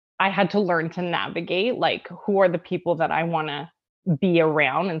I had to learn to navigate, like, who are the people that I want to be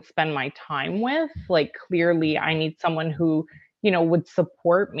around and spend my time with. Like, clearly I need someone who, would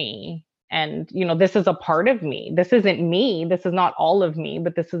support me. And, this is a part of me. This isn't me. This is not all of me,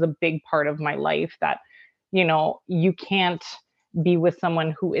 but this is a big part of my life that, you can't be with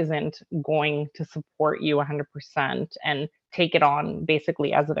someone who isn't going to support you 100% and take it on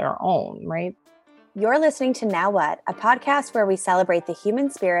basically as their own, right? You're listening to Now What, a podcast where we celebrate the human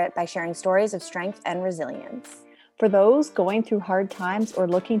spirit by sharing stories of strength and resilience. For those going through hard times or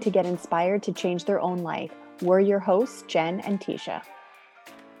looking to get inspired to change their own life, we're your hosts, Jen and Tisha.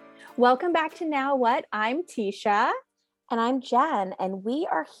 Welcome back to Now What. I'm Tisha. And I'm Jen, and we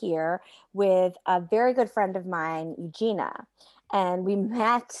are here with a very good friend of mine, Eugenia. And we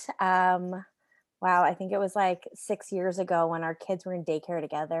met, I think it was like 6 years ago when our kids were in daycare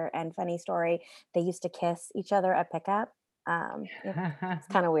together. And funny story, they used to kiss each other at pickup. It's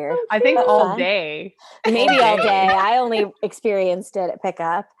kind of weird. I think all day. Maybe all day. I only experienced it at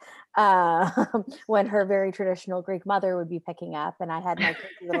pickup when her very traditional Greek mother would be picking up, and I had my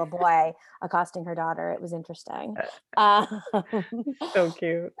little boy accosting her daughter. It was interesting. So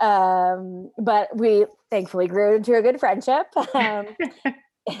cute. But we thankfully grew into a good friendship.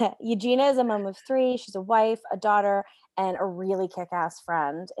 Eugenia is a mom of 3. She's a wife, a daughter, and a really kick-ass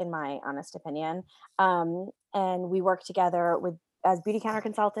friend, in my honest opinion. And we work together as beauty counter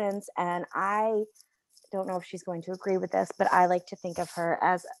consultants. And I don't know if she's going to agree with this, but I like to think of her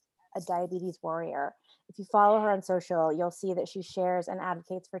as a diabetes warrior. If you follow her on social, you'll see that she shares and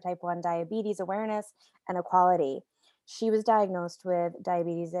advocates for type 1 diabetes awareness and equality. She was diagnosed with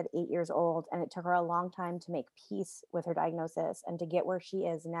diabetes at 8 years old, and it took her a long time to make peace with her diagnosis and to get where she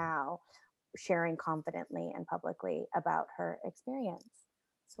is now, sharing confidently and publicly about her experience.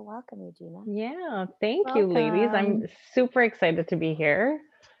 So welcome, Eugenia. Yeah, thank you, ladies. I'm super excited to be here.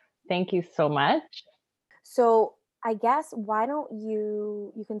 Thank you so much. So I guess why don't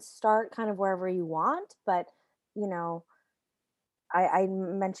you can start kind of wherever you want, but I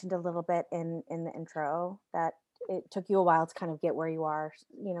mentioned a little bit in the intro that it took you a while to kind of get where you are,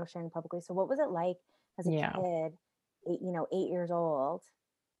 sharing publicly. So what was it like as a kid, 8 years old,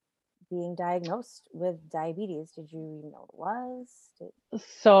 being diagnosed with diabetes? Did you even know what it was?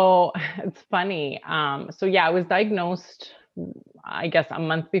 So it's funny. I was diagnosed, I guess, a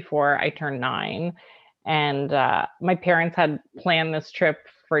month before I turned 9. And my parents had planned this trip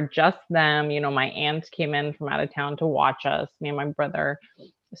for just them. My aunt came in from out of town to watch us, me and my brother.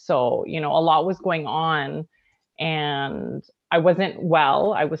 So, a lot was going on. And I wasn't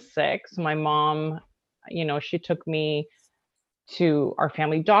well. I was sick. So my mom, she took me to our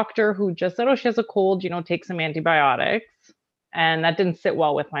family doctor, who just said, oh, she has a cold, take some antibiotics. And that didn't sit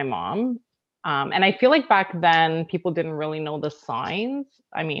well with my mom. And I feel like back then people didn't really know the signs.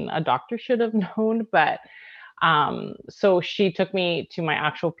 I mean, a doctor should have known, but so she took me to my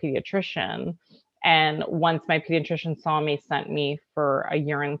actual pediatrician. And once my pediatrician saw me, sent me for a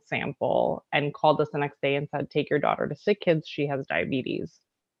urine sample and called us the next day and said, take your daughter to Sick Kids. She has diabetes.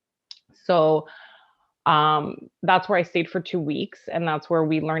 So that's where I stayed for 2 weeks. And that's where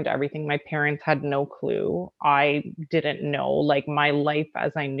we learned everything. My parents had no clue. I didn't know, like, my life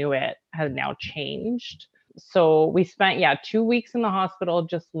as I knew it had now changed. So we spent, 2 weeks in the hospital,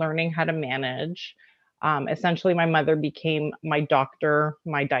 just learning how to manage. Essentially, my mother became my doctor,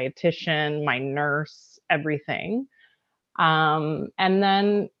 my dietitian, my nurse, everything. And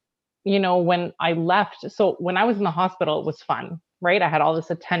then, when I left, so when I was in the hospital, it was fun, right? I had all this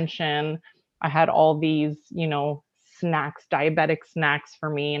attention. I had all these, snacks, diabetic snacks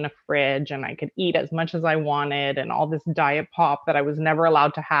for me in a fridge, and I could eat as much as I wanted, and all this diet pop that I was never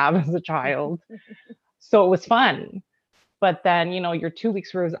allowed to have as a child. So it was fun. But then, your 2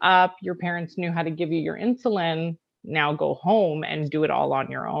 weeks was up, your parents knew how to give you your insulin. Now go home and do it all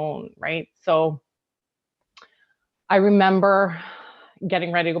on your own, right? So I remember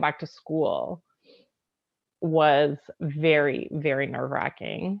getting ready to go back to school was very, very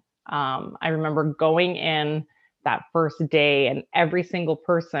nerve-wracking. I remember going in that first day, and every single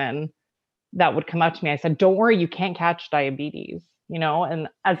person that would come up to me, I said, don't worry, you can't catch diabetes, and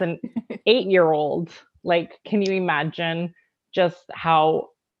as an 8-year-old, like, can you imagine just how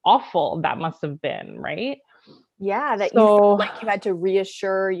awful that must have been, right? Yeah, that you felt like you had to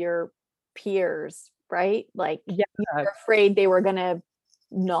reassure your peers, right? Like, you were afraid they were going to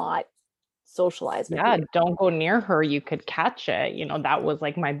not socialize with you. Don't go near her, you could catch it. That was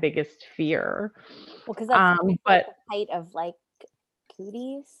like my biggest fear. Well, because that's the height of like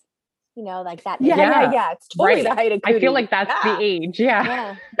cooties, like that. Yeah. It's totally the height of cooties. I feel like that's the age.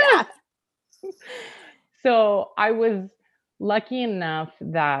 Yeah. Yeah. So I was lucky enough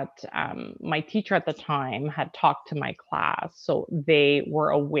that my teacher at the time had talked to my class, so they were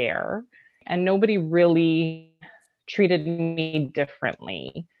aware, and nobody really treated me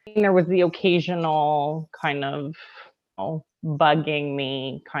differently. There was the occasional kind of bugging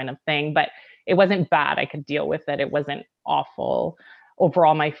me kind of thing, but it wasn't bad. I could deal with it. It wasn't awful.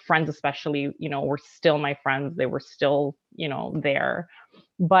 Overall, my friends, especially, were still my friends. They were still, there.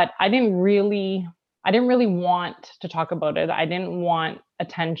 But I didn't really want to talk about it. I didn't want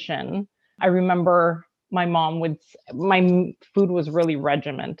attention. I remember my food was really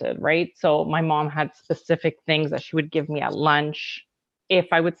regimented, right? So my mom had specific things that she would give me at lunch. If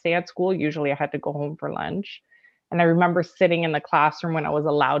I would stay at school, usually I had to go home for lunch. And I remember sitting in the classroom when I was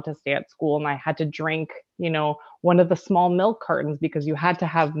allowed to stay at school, and I had to drink, one of the small milk cartons, because you had to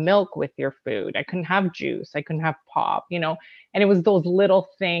have milk with your food. I couldn't have juice. I couldn't have pop, and it was those little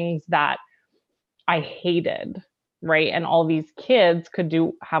things that I hated, right? And all these kids could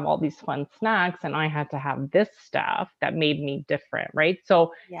have all these fun snacks, and I had to have this stuff that made me different, right?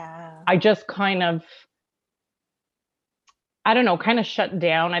 So yeah, I just kind of, I don't know, kind of shut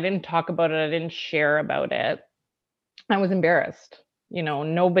down. I didn't talk about it. I didn't share about it. I was embarrassed. I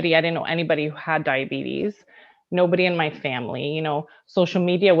didn't know anybody who had diabetes. Nobody in my family, social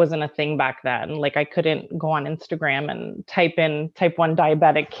media wasn't a thing back then. Like, I couldn't go on Instagram and type in type 1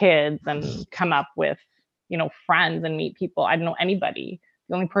 diabetic kids and come up with, friends and meet people. I didn't know anybody.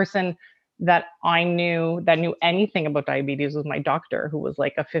 The only person that I knew that knew anything about diabetes was my doctor, who was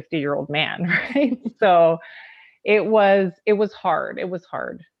like a 50-year-old man, right? So it was hard. It was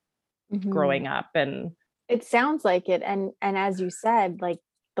hard growing up. And it sounds like it. And as you said, like,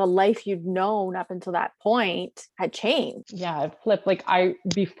 the life you'd known up until that point had changed. Yeah, it flipped. Like,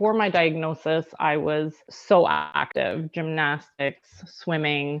 before my diagnosis, I was so active: gymnastics,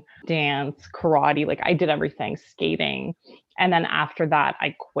 swimming, dance, karate. Like, I did everything, skating. And then after that,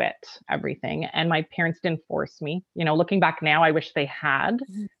 I quit everything. And my parents didn't force me. Looking back now, I wish they had,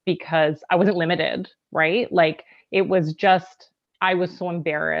 because I wasn't limited, right? Like, it was just, I was so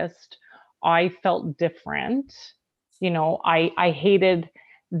embarrassed. I felt different. I hated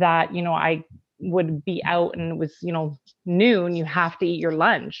that, I would be out and it was, noon, you have to eat your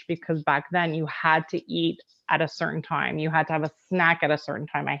lunch, because back then you had to eat at a certain time. You had to have a snack at a certain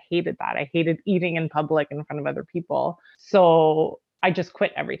time. I hated that. I hated eating in public in front of other people. So I just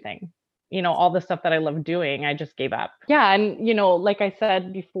quit everything. All the stuff that I loved doing, I just gave up. Yeah. And, like I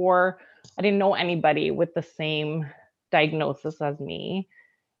said before, I didn't know anybody with the same diagnosis as me.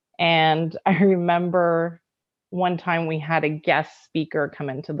 And I remember one time we had a guest speaker come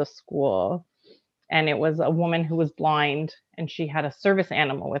into the school, and it was a woman who was blind, and she had a service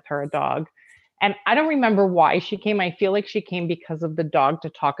animal with her, a dog. And I don't remember why she came. I feel like she came because of the dog, to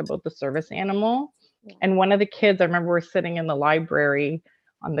talk about the service animal. And one of the kids, I remember we're sitting in the library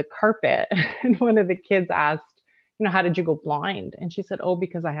on the carpet, and one of the kids asked, how did you go blind? And she said, oh,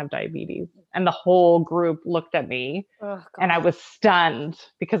 because I have diabetes. And the whole group looked at me, and I was stunned,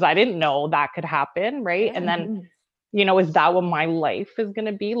 because I didn't know that could happen, right? And then, is that what my life is going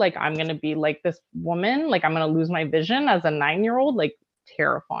to be? Like, I'm going to be like this woman, like, I'm going to lose my vision as a 9-year-old, like,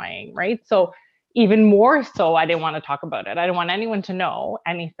 terrifying, right? So even more so, I didn't want to talk about it. I didn't want anyone to know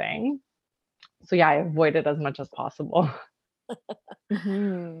anything. So yeah, I avoided as much as possible.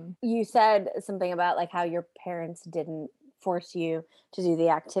 You said something about like how your parents didn't force you to do the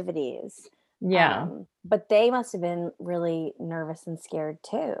activities. Yeah. But they must have been really nervous and scared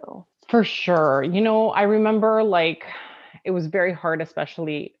too. For sure. I remember, like, it was very hard,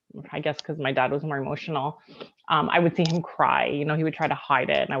 especially, I guess, because my dad was more emotional. I would see him cry. He would try to hide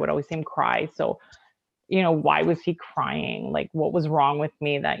it, and I would always see him cry. So, why was he crying? Like, what was wrong with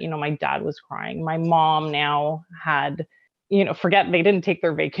me that, my dad was crying? My mom now had, forget, they didn't take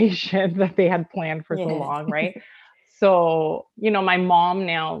their vacation that they had planned for so long, right? So, my mom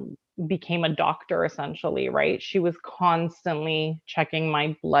now became a doctor, essentially, right? She was constantly checking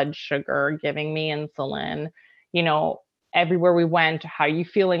my blood sugar, giving me insulin, everywhere we went. How are you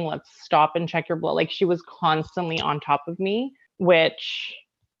feeling? Let's stop and check your blood. Like, she was constantly on top of me, which,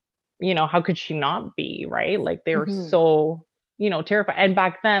 how could she not be, right? Like, they were so, terrified. And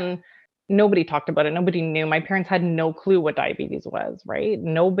back then, nobody talked about it. Nobody knew. My parents had no clue what diabetes was, right?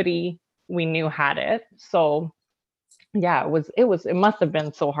 Nobody we knew had it. So yeah, it must have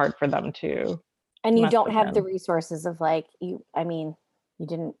been so hard for them too. And you don't have the resources of like, you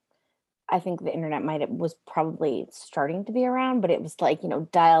didn't, I think the internet was probably starting to be around, but it was like,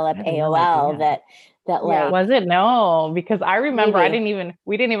 dial up AOL that like. Was it? No, because I remember we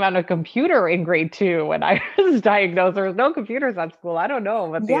didn't even have a computer in grade 2 when I was diagnosed. There was no computers at school. I don't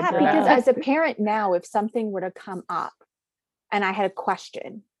know. Because as a parent now, if something were to come up and I had a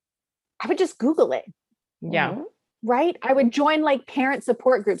question, I would just Google it. Yeah. Mhm. Right. I would join like parent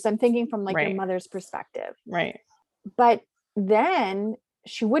support groups. I'm thinking from like Right. your mother's perspective. Right. But then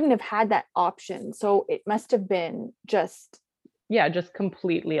she wouldn't have had that option. So it must have been just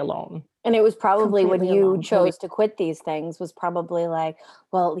completely alone. And it was probably when Completely you alone. chose to quit these things was probably like,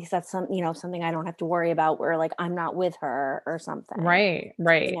 well, at least that's something I don't have to worry about, where like I'm not with her or something. Right. You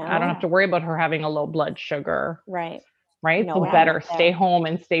I don't know? have to worry about her having a low blood sugar. Right. Right. No, So I'm better not stay there. home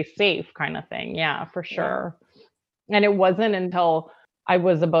and stay safe kind of thing. Yeah, for sure. And it wasn't until I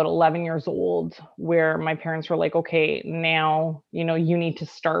was about 11 years old where my parents were like, okay, now, you need to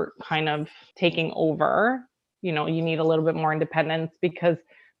start kind of taking over. You need a little bit more independence, because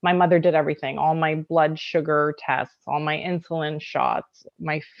my mother did everything, all my blood sugar tests, all my insulin shots,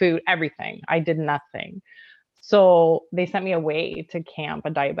 my food, everything. I did nothing. So they sent me away to camp,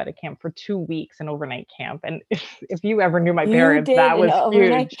 a diabetic camp, for 2 weeks, an overnight camp. And if you ever knew my You parents, did that an was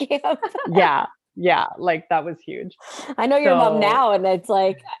overnight huge. camp. Yeah, like that was huge. I know your mom So- now, and it's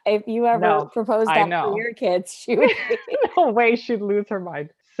like if you ever No, proposed I that know. for your kids, she would be. No way she'd lose her mind.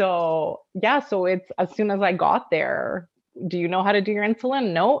 So it's as soon as I got there, do you know how to do your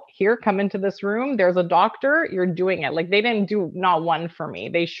insulin? No, here, come into this room. There's a doctor, you're doing it. Like they didn't do not one for me.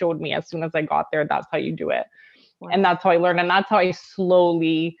 They showed me as soon as I got there, that's how you do it. And that's how I learned. And that's how I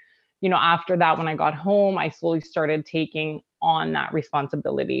slowly, after that, when I got home, I slowly started taking on that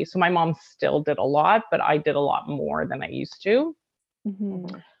responsibility. So my mom still did a lot, but I did a lot more than I used to.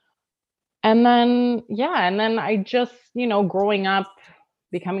 mm-hmm. And then I just, growing up,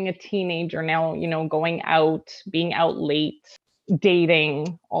 becoming a teenager now, going out, being out late,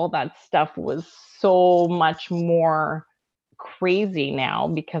 dating, all that stuff was so much more crazy now,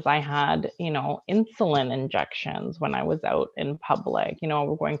 because I had, insulin injections when I was out in public.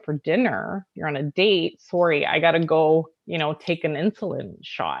 We're going for dinner, you're on a date. Sorry, I got to go, take an insulin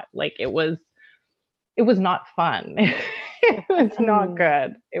shot. Like it was not fun. It was not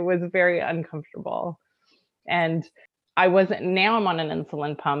good. It was very uncomfortable. And now I'm on an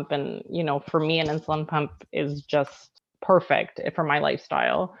insulin pump, and, for me, an insulin pump is just perfect for my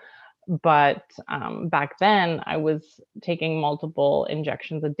lifestyle. But back then I was taking multiple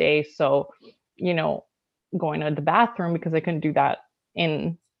injections a day. So, going to the bathroom, because I couldn't do that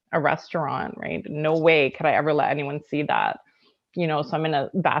in a restaurant, right? No way could I ever let anyone see that. So I'm in a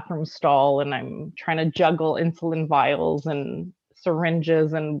bathroom stall and I'm trying to juggle insulin vials and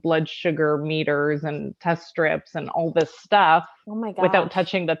syringes and blood sugar meters and test strips and all this stuff without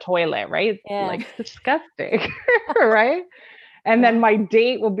touching the toilet, right? Yeah. Like disgusting, right? And then my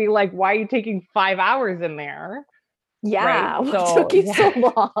date will be like, why are you taking 5 hours in there? Yeah. Right? What took you so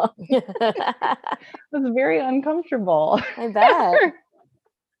long? It was very uncomfortable. I bet.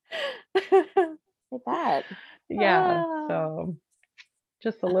 I bet. Yeah. So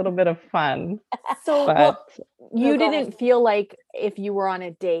just a little bit of fun. So But you didn't feel like if you were on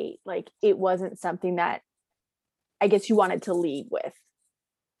a date, like it wasn't something that I guess you wanted to lead with.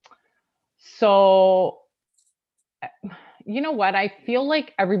 So, you know what? I feel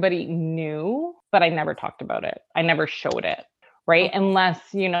like everybody knew, but I never talked about it. I never showed it, right? Okay. Unless,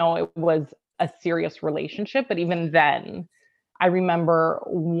 it was a serious relationship. But even then, I remember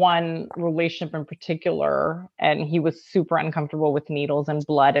one relationship in particular, and he was super uncomfortable with needles and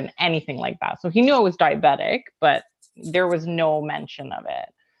blood and anything like that. So he knew I was diabetic, but there was no mention of it.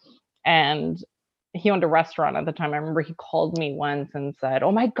 And he owned a restaurant at the time. I remember he called me once and said,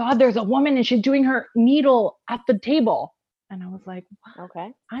 "Oh my God, there's a woman and she's doing her needle at the table." And I was like, "What?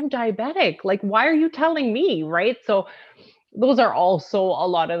 Okay. I'm diabetic. Like, why are you telling me?" Right? So those are also a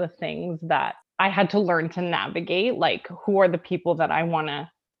lot of the things that I had to learn to navigate. Like, who are the people that I want to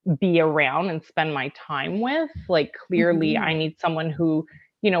be around and spend my time with? Like, clearly I need someone who,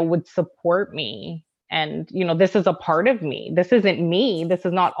 would support me. And, this is a part of me. This isn't me. This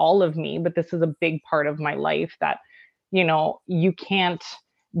is not all of me, but this is a big part of my life that, you can't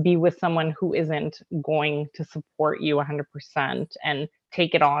be with someone who isn't going to support you 100% and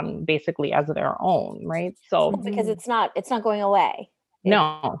take it on basically as their own, right? So because it's not going away.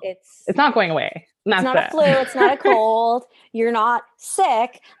 No, It's not going away. It's not a flu. It's not a cold. You're not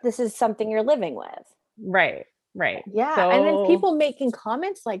sick. This is something you're living with. Right. Yeah. So, and then people making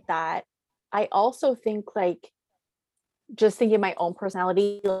comments like that, I also think like, just thinking my own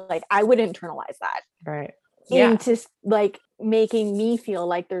personality, like I would internalize that. Right. Yeah. Into like making me feel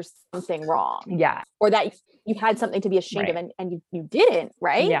like there's something wrong. Yeah. Or that you had something to be ashamed of and you didn't,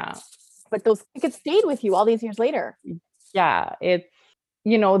 right? Yeah. But those it stayed with you all these years later. Yeah. It's,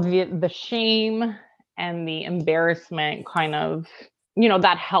 the shame and the embarrassment kind of,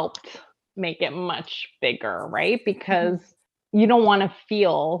 that helped make it much bigger, right? Because you don't want to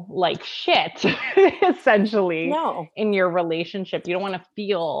feel like shit, essentially, No. in your relationship. You don't want to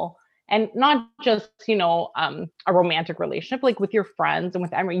feel, and not just, a romantic relationship, like with your friends and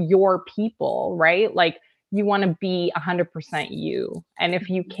with your people, right? Like you want to be 100% you. And if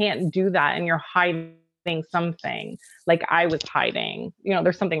you can't do that and you're hiding something, like I was hiding,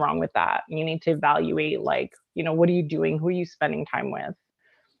 there's something wrong with that. You need to evaluate, like, what are you doing? Who are you spending time with?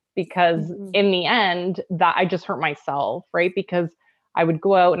 Because in the end, that I just hurt myself, right? Because I would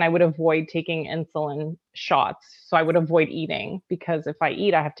go out and I would avoid taking insulin shots. So I would avoid eating, because if I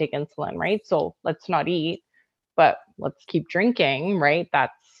eat, I have to take insulin, right? So let's not eat, but let's keep drinking, right?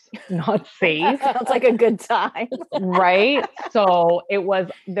 That's not safe. Sounds like a good time. Right? So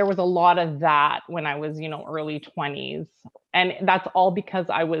there was a lot of that when I was, early 20s. And that's all because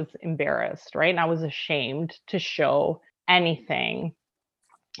I was embarrassed, right? And I was ashamed to show anything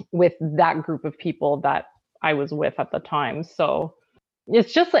with that group of people that I was with at the time. So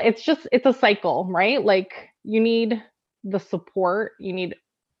it's a cycle, right? Like you need the support, you need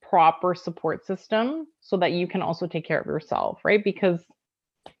proper support system so that you can also take care of yourself, right? Because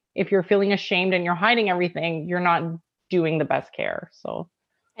if you're feeling ashamed and you're hiding everything, you're not doing the best care. So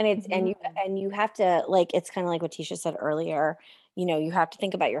and it's and you have to, like, it's kind of like what Tisha said earlier, you have to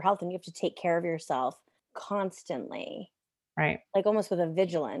think about your health and you have to take care of yourself constantly. Right. Like almost with a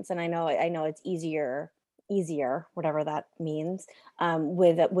vigilance. And I know it's easier, whatever that means,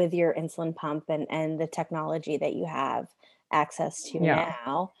 with your insulin pump and the technology that you have access to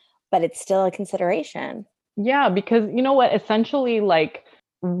now, but it's still a consideration. Yeah, because you know what? Essentially, like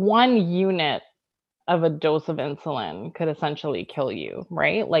 1 unit of a dose of insulin could essentially kill you,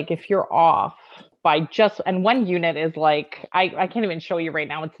 right? Like if you're off by and 1 unit is like, I can't even show you right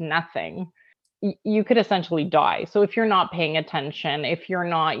now, it's nothing. You could essentially die. So if you're not paying attention, if you're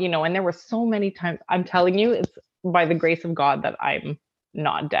not, and there were so many times, I'm telling you, it's by the grace of God that I'm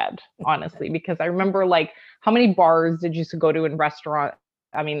not dead, honestly, because I remember, like, how many bars did you used to go to in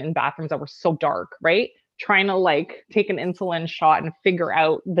in bathrooms that were so dark, right? Trying to like take an insulin shot and figure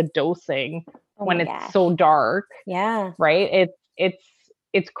out the dosing when it's so dark. Yeah. Right?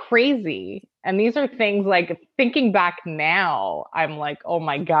 It's crazy. And these are things, like, thinking back now, I'm like, oh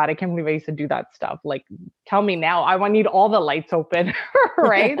my God, I can't believe I used to do that stuff. Like, tell me now, I need all the lights open.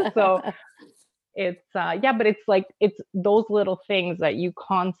 Right? So it's but it's like, it's those little things that you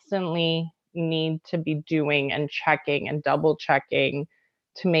constantly need to be doing and checking and double checking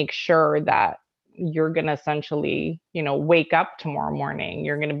to make sure that you're going to essentially, wake up tomorrow morning,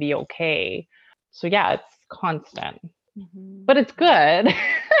 you're going to be okay. So yeah, it's constant. But it's good.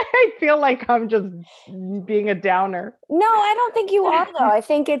 I feel like I'm just being a downer. No, I don't think you are, though. I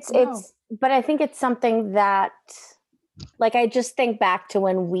think but I think it's something that, like, I just think back to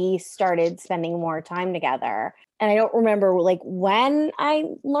when we started spending more time together. And I don't remember, like, when I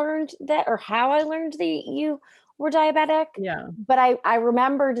learned that or how I learned that you were diabetic. Yeah. But I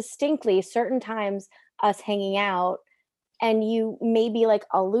remember distinctly certain times us hanging out and you maybe like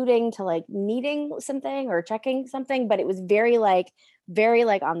alluding to like needing something or checking something, but it was very like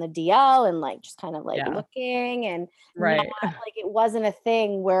on the DL and like just kind of like looking and right. Not, like it wasn't a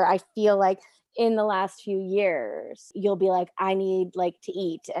thing where I feel like in the last few years you'll be like, I need like to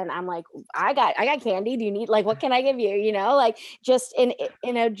eat, and I'm like, I got candy. Do you need, like, what can I give you? Like just in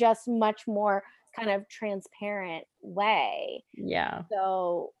a just much more kind of transparent way. Yeah.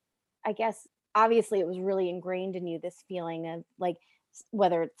 So I guess obviously it was really ingrained in you, this feeling of like,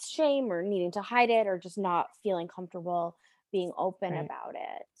 whether it's shame or needing to hide it or just not feeling comfortable being open about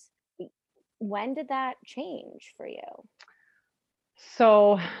it. When did that change for you?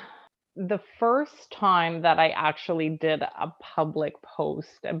 So the first time that I actually did a public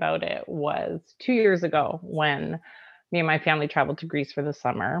post about it was 2 years ago, when me and my family traveled to Greece for the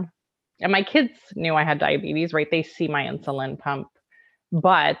summer. And my kids knew I had diabetes, right? They see my insulin pump.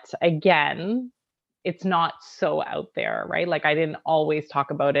 But again, it's not so out there, right? Like I didn't always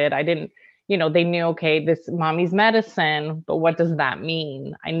talk about it. I didn't, they knew, okay, this mommy's medicine, but what does that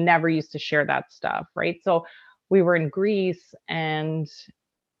mean? I never used to share that stuff, right? So we were in Greece and,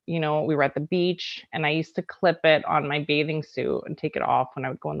 we were at the beach and I used to clip it on my bathing suit and take it off when I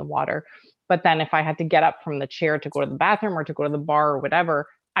would go in the water. But then if I had to get up from the chair to go to the bathroom or to go to the bar or whatever,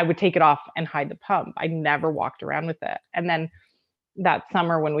 I would take it off and hide the pump. I never walked around with it. And then that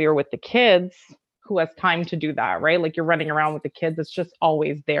summer when we were with the kids, who has time to do that, right? Like you're running around with the kids. It's just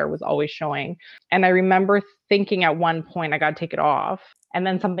always there, was always showing. And I remember thinking at one point, I got to take it off. And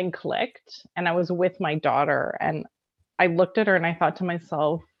then something clicked and I was with my daughter and I looked at her and I thought to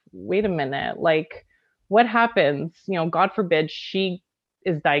myself, wait a minute, like what happens? God forbid she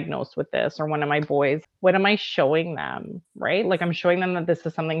is diagnosed with this, or one of my boys, what am I showing them, right? Like I'm showing them that this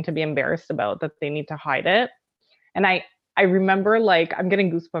is something to be embarrassed about, that they need to hide it. And I remember, like, I'm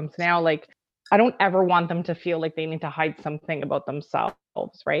getting goosebumps now, like I don't ever want them to feel like they need to hide something about themselves,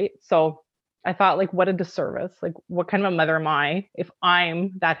 right? So I thought, like, what a disservice. Like, what kind of a mother am I if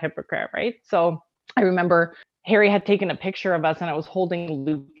I'm that hypocrite, right? So I remember Harry had taken a picture of us and I was holding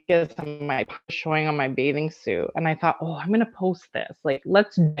Lucas and my showing on my bathing suit. And I thought, oh, I'm going to post this. Like,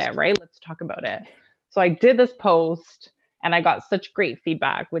 let's do it, right? Let's talk about it. So I did this post and I got such great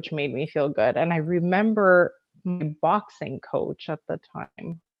feedback, which made me feel good. And I remember my boxing coach at the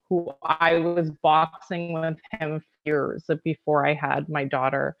time, who I was boxing with him years before I had my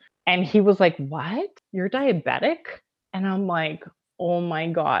daughter. And he was like, what? You're diabetic? And I'm like, oh my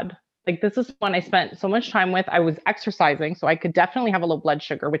God. Like, this is when I spent so much time with. I was exercising, so I could definitely have a low blood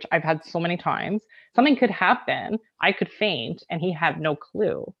sugar, which I've had so many times. Something could happen. I could faint, and he had no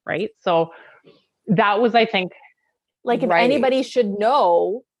clue, right? So that was, I think, like, if anybody should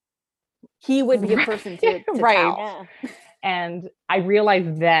know, he would be a person to right. tell. Yeah. And I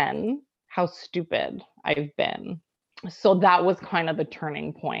realized then how stupid I've been. So that was kind of the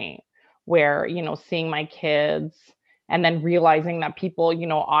turning point where, you know, seeing my kids and then realizing that people, you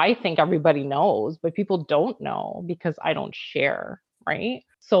know, I think everybody knows, but people don't know because I don't share, right?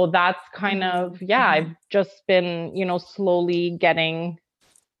 So that's kind of, I've just been, you know, slowly getting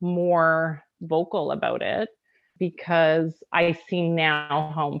more vocal about it because I see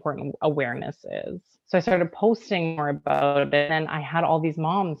now how important awareness is. So I started posting more about it, and I had all these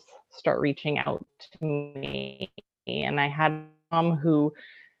moms start reaching out to me. And I had a mom who,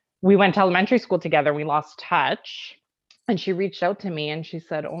 we went to elementary school together, we lost touch. And she reached out to me and she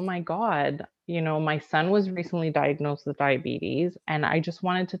said, oh my God, you know, my son was recently diagnosed with diabetes. And I just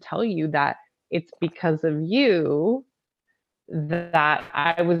wanted to tell you that it's because of you that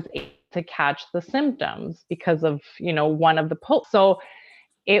I was able to catch the symptoms because of, you know, one of the posts. So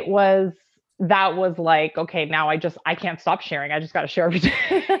that was like, okay, now I can't stop sharing. I just got to share everything.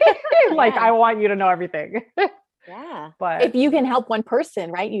 Like, I want you to know everything. Yeah. But if you can help one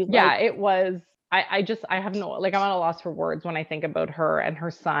person, right? It was, I have no, like, I'm at a loss for words when I think about her and her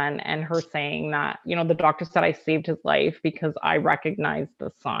son and her saying that, you know, the doctor said I saved his life because I recognized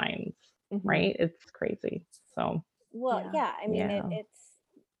the signs, right? It's crazy. So, well, I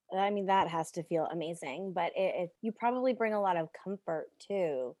mean, that has to feel amazing, but you probably bring a lot of comfort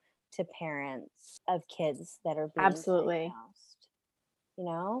too to parents of kids that are being diagnosed, you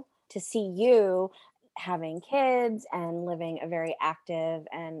know, to see you having kids and living a very active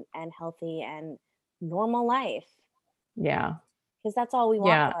and healthy and normal life. Yeah. Because that's all we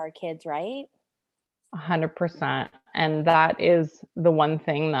want for our kids, right? 100%. And that is the one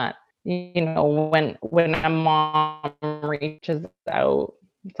thing that, you know, when a mom reaches out,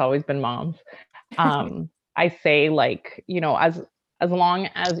 it's always been moms. I say, like, you know, as long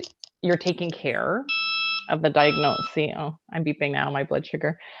as you're taking care of the diagnosis, I'm beeping now, my blood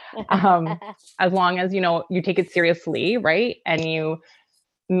sugar. As long as, you know, you take it seriously, right? And you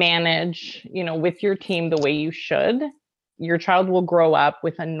manage, you know, with your team the way you should, your child will grow up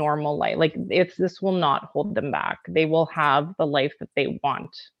with a normal life. Like, this will not hold them back. They will have the life that they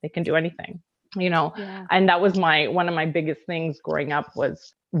want. They can do anything, you know? And that was one of my biggest things growing up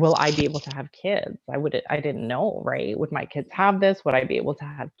was, will I be able to have kids? I didn't know, right? Would my kids have this? Would I be able to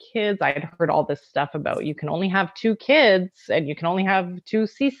have kids? I had heard all this stuff about you can only have 2 kids and you can only have 2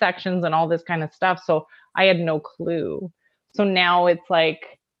 C-sections and all this kind of stuff. So I had no clue. So now it's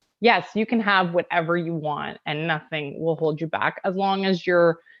like, yes, you can have whatever you want and nothing will hold you back as long as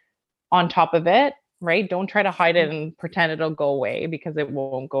you're on top of it, right? Don't try to hide it and pretend it'll go away because it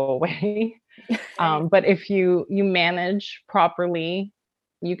won't go away. But if you manage properly,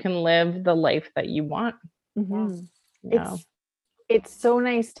 you can live the life that you want. It's so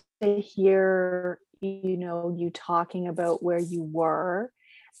nice to hear, you know, you talking about where you were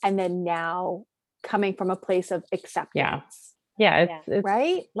and then now coming from a place of acceptance. It's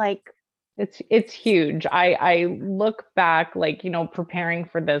right. Like, it's huge. I look back, like, you know, preparing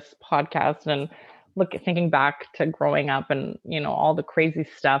for this podcast and thinking back to growing up and, you know, all the crazy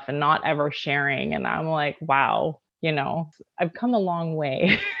stuff and not ever sharing. And I'm like, wow, you know, I've come a long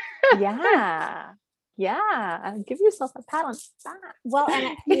way. Give yourself a pat on the back. Well,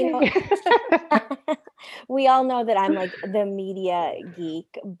 and you know, we all know that I'm like the media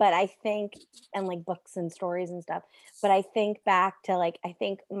geek, but I think, and like books and stories and stuff, but I think back to, like, I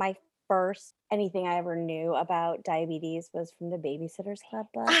think my first anything I ever knew about diabetes was from the Babysitters Club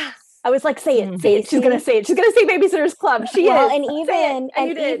books. I was like, say it. She's gonna say it. She's gonna say Babysitters Club. She is. And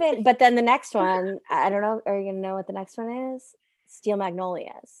even, but then the next one, I don't know. Are you gonna know what the next one is? Steel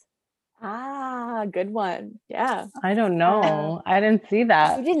Magnolias. Ah, good one. Yeah. I don't know. I didn't see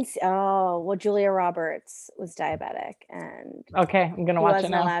that. You didn't see, oh, well, Julia Roberts was diabetic and Okay, I'm gonna she watch it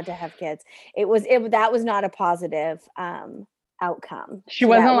wasn't now. allowed to have kids. That was not a positive outcome. She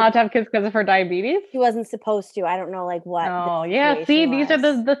wasn't allowed to have kids because of her diabetes? She wasn't supposed to. I don't know like what. Oh, yeah. See, these are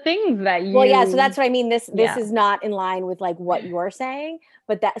the things that you. Well, yeah. So that's what I mean. This is not in line with like what you're saying,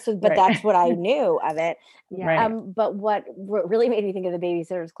 but that's what I knew of it. Yeah. But what really made me think of the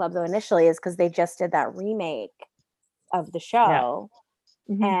Babysitters Club though initially is because they just did that remake of the show,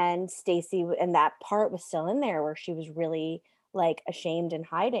 and Stacey, and that part was still in there where she was really like ashamed and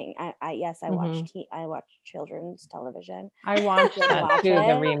hiding. I watched children's television. I watched that too,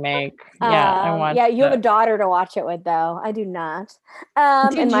 the remake. Yeah, I watched. Yeah, you have a daughter to watch it with, though. I do not.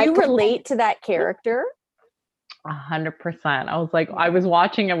 Did you relate to that character? 100%. I was like, I was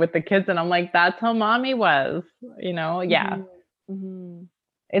watching it with the kids, and I'm like, that's how mommy was. You know, yeah.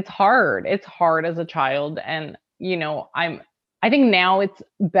 It's hard. It's hard as a child, and you know, I think now it's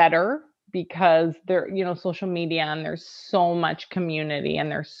better because there, you know, social media and there's so much community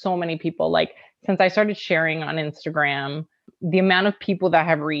and there's so many people. Like since I started sharing on Instagram, the amount of people that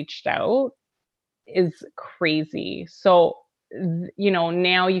have reached out is crazy. So, you know,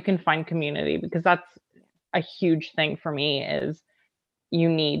 now you can find community because that's a huge thing for me is you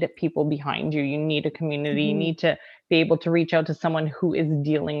need people behind you. You need a community. You need to be able to reach out to someone who is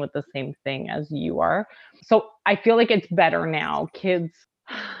dealing with the same thing as you are. So I feel like it's better now. Kids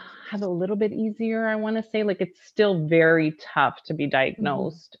have a little bit easier, I want to say. Like it's still very tough to be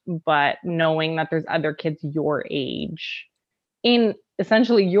diagnosed, but knowing that there's other kids your age in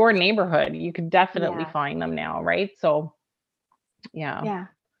essentially your neighborhood, you could definitely find them now, right? So yeah.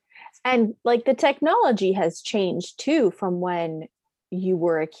 And like the technology has changed too from when you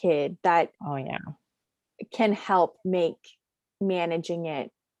were a kid, that can help make managing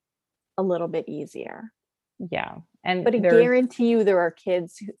it a little bit easier. And but I guarantee you there are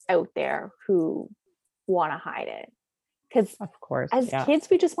kids out there who want to hide it, because of course as kids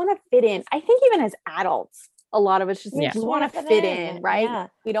we just want to fit in. I think even as adults a lot of us just want to fit in, right?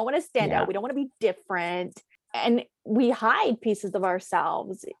 We don't want to stand out, we don't want to be different, and we hide pieces of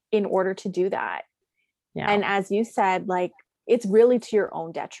ourselves in order to do that. And as you said, like it's really to your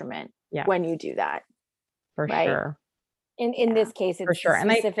own detriment when you do that. For sure. In this case, it's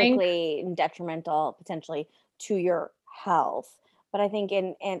specifically and detrimental potentially to your health. But I think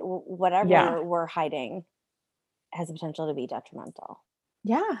in whatever we're hiding has the potential to be detrimental.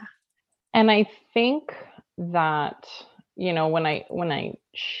 Yeah. And I think that, you know, when I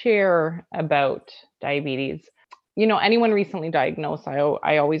share about diabetes, you know, anyone recently diagnosed,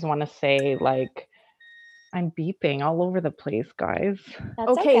 I always want to say like, I'm beeping all over the place, guys.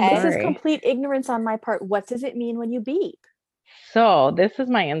 That's okay. This is complete ignorance on my part. What does it mean when you beep? So this is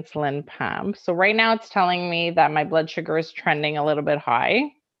my insulin pump. So right now it's telling me that my blood sugar is trending a little bit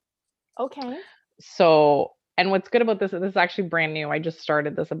high. Okay. So, and what's good about this is actually brand new. I just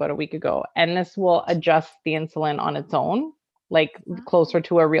started this about a week ago, and this will adjust the insulin on its own, like closer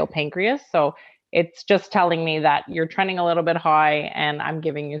to a real pancreas. So it's just telling me that you're trending a little bit high and I'm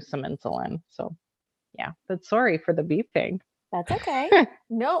giving you some insulin. So yeah, but sorry for the beeping. That's okay.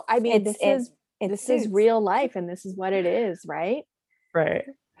 No, I mean, this is real life and this is what it is, right? Right.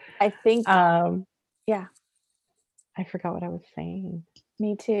 I think, I forgot what I was saying.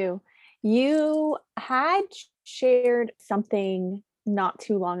 Me too. You had shared something not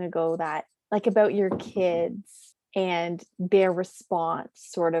too long ago that like about your kids and their response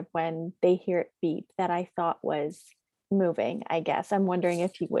sort of when they hear it beep that I thought was moving, I guess. I'm wondering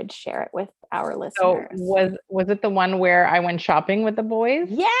if you would share it with our listeners. So was it the one where I went shopping with the boys?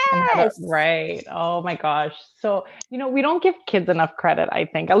 Yes. Right. Oh my gosh. So, you know, we don't give kids enough credit, I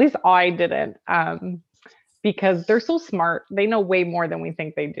think. At least I didn't. Because they're so smart. They know way more than we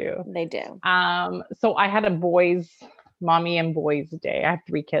think they do. They do. So I had a mommy and boys day. I have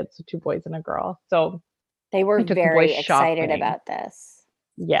 3 kids, so 2 boys and a girl. So they were very excited about this.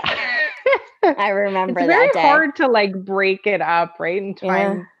 Yeah. I remember that day. It's very hard to like break it up, right? And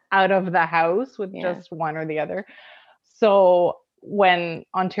time out of the house with just one or the other. So when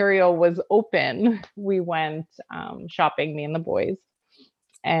Ontario was open, we went shopping, me and the boys.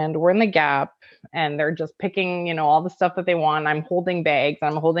 And we're in the Gap and they're just picking, you know, all the stuff that they want. I'm holding bags,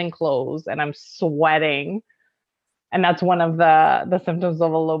 I'm holding clothes, and I'm sweating. And that's one of the symptoms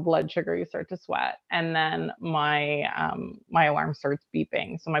of a low blood sugar. You start to sweat. And then my alarm starts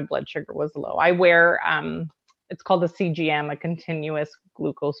beeping. So my blood sugar was low. I wear, it's called a CGM, a continuous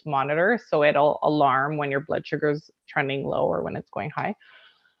glucose monitor. So it'll alarm when your blood sugar is trending low or when it's going high.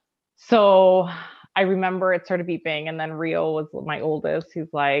 So I remember it started beeping, and then Rio was my oldest.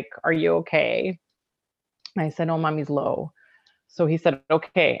 He's like, "Are you okay?" And I said, "Oh, mommy's low." So he said,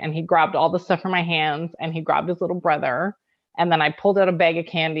 "Okay." And he grabbed all the stuff from my hands and he grabbed his little brother. And then I pulled out a bag of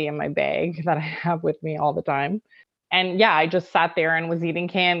candy in my bag that I have with me all the time. And yeah, I just sat there and was eating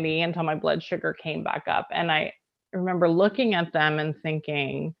candy until my blood sugar came back up. And I remember looking at them and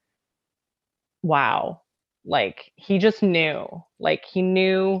thinking, wow, like he just knew, like he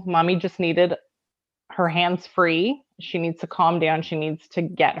knew mommy just needed her hands free. She needs to calm down. She needs to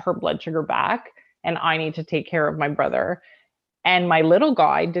get her blood sugar back. And I need to take care of my brother. And my little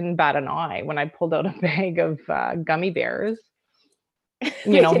guy didn't bat an eye when I pulled out a bag of gummy bears.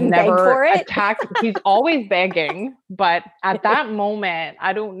 They didn't beg Never for it. attacked. He's always begging. But at that moment,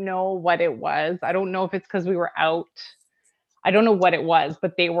 I don't know what it was. I don't know if it's because we were out. I don't know what it was,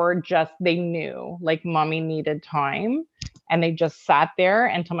 but they knew like mommy needed time. And they just sat there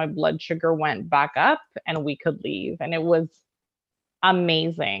until my blood sugar went back up and we could leave. And it was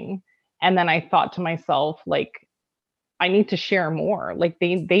amazing. And then I thought to myself, like, I need to share more. Like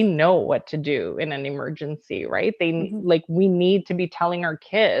they know what to do in an emergency, right? Like we need to be telling our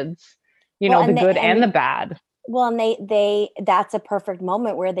kids, the good and the bad. Well, and they that's a perfect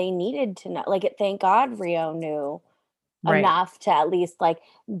moment where they needed to know. Like thank God Rio knew enough to at least like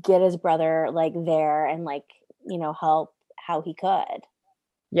get his brother like there and like, help how he could.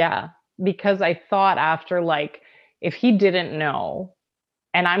 Yeah. Because I thought after, like, if he didn't know,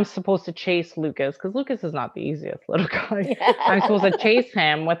 and I'm supposed to chase Lucas, because Lucas is not the easiest little guy. Yeah. I'm supposed to chase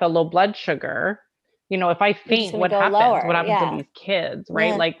him with a low blood sugar. If I faint, what happens? Lower. What happens to these kids, right?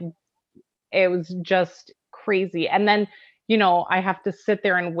 Yeah. Like, it was just crazy. And then, I have to sit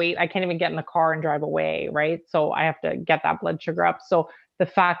there and wait. I can't even get in the car and drive away, right? So I have to get that blood sugar up. So the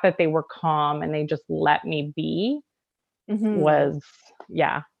fact that they were calm and they just let me be was,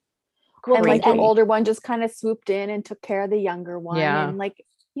 yeah. Well, like your older one just kind of swooped in and took care of the younger one. Yeah. And like,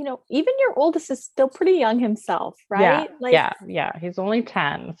 even your oldest is still pretty young himself, right? Yeah. He's only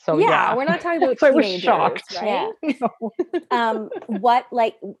 10. So yeah. We're not talking about so teenagers, I was shocked. Right? What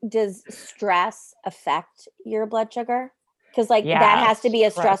does stress affect your blood sugar? Because that has to be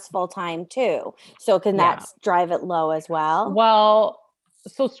a stressful time too. So can that drive it low as well? Well,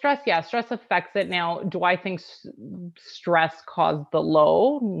 so stress affects it. Now, do I think stress caused the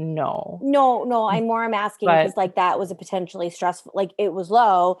low? No. I'm asking because that was a potentially stressful, like it was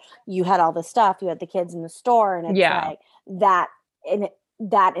low. You had all the stuff, you had the kids in the store, and it's like that in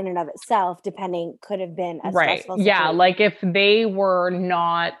and of itself, could have been a stressful situation. Yeah, like if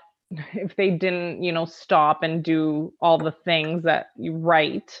they didn't, stop and do all the things that then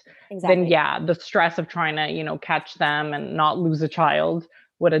the stress of trying to, catch them and not lose a child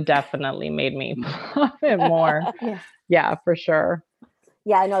would have definitely made me plummet more. Yeah, for sure.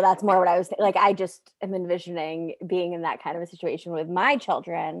 Yeah, I know that's more what I was like. I just am envisioning being in that kind of a situation with my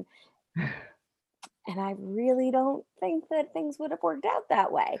children. And I really don't think that things would have worked out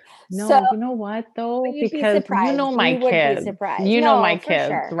that way. No, so, you know what though? Because you know my kids. You know my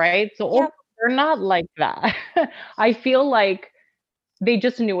kids, right? So they're not like that. I feel like they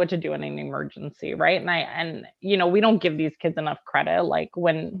just knew what to do in an emergency, right? And we don't give these kids enough credit. Like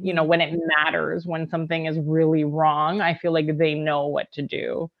when, when it matters, when something is really wrong, I feel like they know what to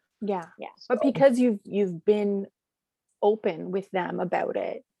do. Yeah. But because you've been open with them about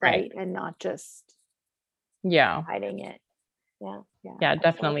it, right? And not just hiding it. Yeah,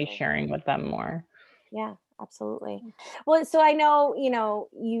 definitely sharing with them more. Yeah, absolutely. Well, so I know,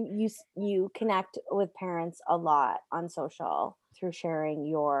 you connect with parents a lot on social through sharing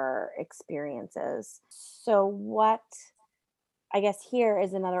your experiences. So what, I guess here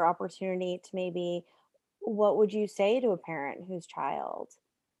is another opportunity to maybe, what would you say to a parent whose child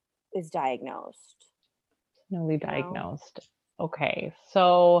is diagnosed? Newly diagnosed. Okay.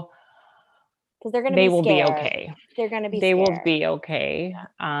 So because they're going to be scared. Will be okay. They're going to be They scared. will be okay.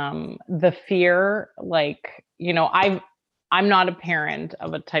 The fear, like, I'm not a parent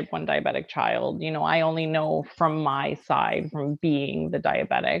of a type 1 diabetic child. I only know from my side, from being the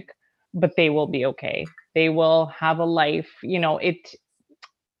diabetic, but they will be okay. They will have a life, you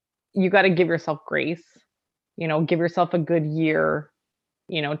got to give yourself grace, give yourself a good year,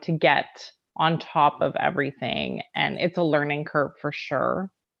 to get on top of everything. And it's a learning curve for sure,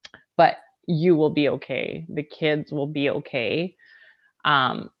 but you will be okay. The kids will be okay.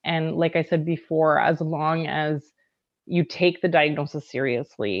 And like I said before, as long as you take the diagnosis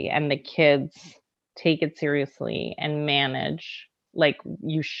seriously and the kids take it seriously and manage like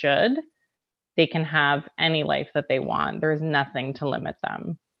you should, they can have any life that they want. There's nothing to limit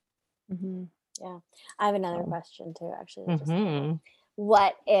them. Yeah. I have another question too, actually.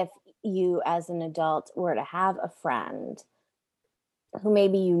 What if you as an adult were to have a friend who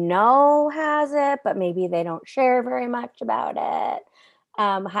maybe has it, but maybe they don't share very much about it,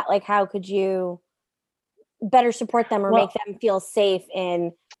 how could you better support them or Well, make them feel safe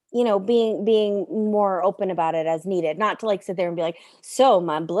in, being more open about it as needed, not to like sit there and be like, so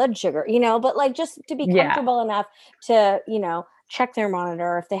my blood sugar, but like just to be yeah. comfortable enough to, check their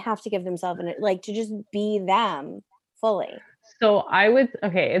monitor if they have to give themselves like to just be them fully. So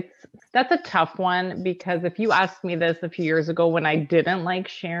that's a tough one, because if you asked me this a few years ago when I didn't like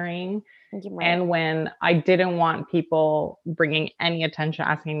sharing Right. and when I didn't want people bringing any attention,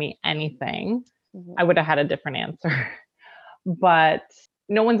 asking me anything, I would have had a different answer. But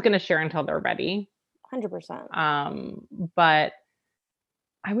no one's going to share until they're ready. 100%. But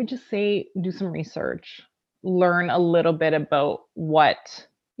I would just say do some research, learn a little bit about what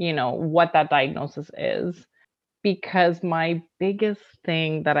that diagnosis is. Because my biggest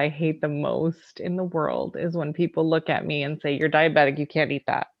thing that I hate the most in the world is when people look at me and say, you're diabetic, you can't eat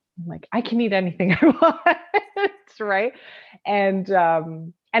that. I'm like, I can eat anything I want, right? And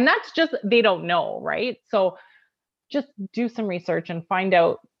that's just, they don't know, right? So just do some research and find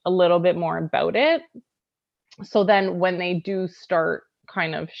out a little bit more about it. So then when they do start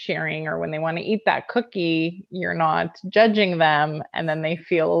kind of sharing, or when they want to eat that cookie, you're not judging them, and then they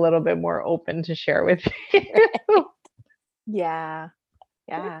feel a little bit more open to share with you. Yeah.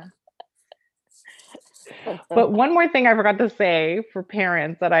 But one more thing I forgot to say for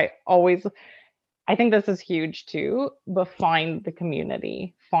parents that I think this is huge too, but find the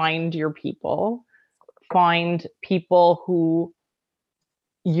community, find your people, find people who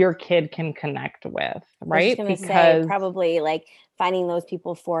your kid can connect with, right? I was just gonna say, probably like finding those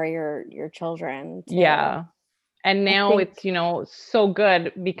people for your children too. Yeah. And now it's, so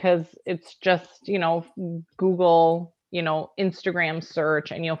good because it's just, Google, Instagram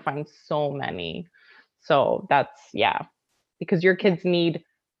search, and you'll find so many. So that's, because your kids need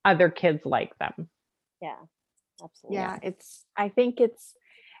other kids like them. Yeah, absolutely. Yeah, I think it's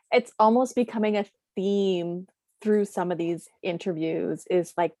almost becoming a theme through some of these interviews,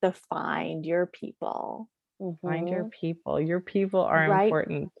 is like the find your people. Find your people. Your people are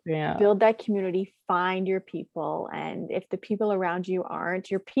important. Yeah. Build that community, find your people. And if the people around you aren't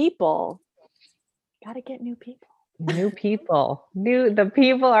your people, you got to get new people. New people. The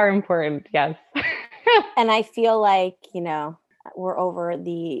people are important. Yes. And I feel like, we're over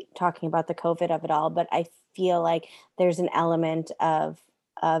talking about the COVID of it all, but I feel like there's an element of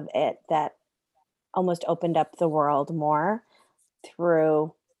it that almost opened up the world more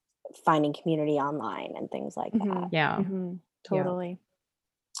through finding community online and things like that. Yeah. Mm-hmm. Totally.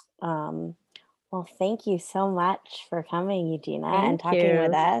 Well, thank you so much for coming, Eugenia, and talking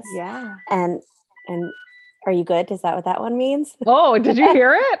with us. Yeah. And are you good? Is that what that one means? Oh, did you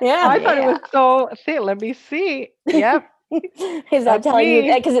hear it? Yeah. I thought it was so thick. Let me see. Yep. Is that telling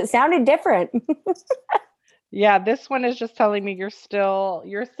you? Because it sounded different. Yeah, this one is just telling me you're still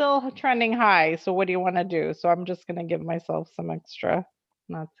trending high. So what do you want to do? So I'm just gonna give myself some extra.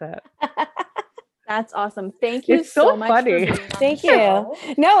 That's it. That's awesome. Thank you it's so much. Funny. Thank you.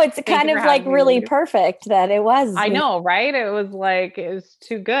 No, it's kind of like really perfect that it was. I know, right? It was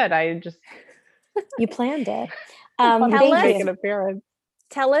too good. You planned it.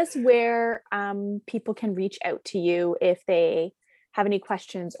 Tell us where people can reach out to you if they have any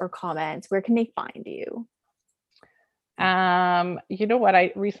questions or comments. Where can they find you? You know what?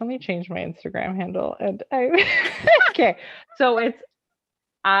 I recently changed my Instagram handle, and okay. So it's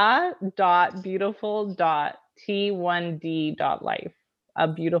a.beautiful.t1d.life, a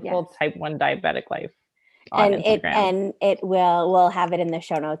beautiful type 1 diabetic life. And we'll have it in the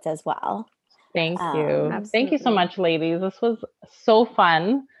show notes as well. Thank you. Absolutely. Thank you so much, ladies. This was so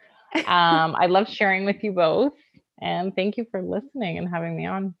fun. I love sharing with you both, and thank you for listening and having me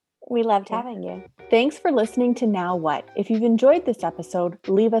on. We loved having you. Thanks for listening to Now What? If you've enjoyed this episode,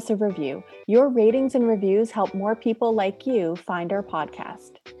 leave us a review. Your ratings and reviews help more people like you find our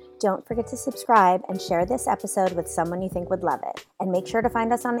podcast. Don't forget to subscribe and share this episode with someone you think would love it. And make sure to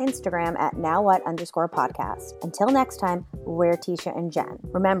find us on Instagram at nowwhat_podcast. Until next time, we're Tisha and Jen.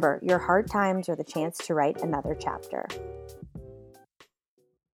 Remember, your hard times are the chance to write another chapter.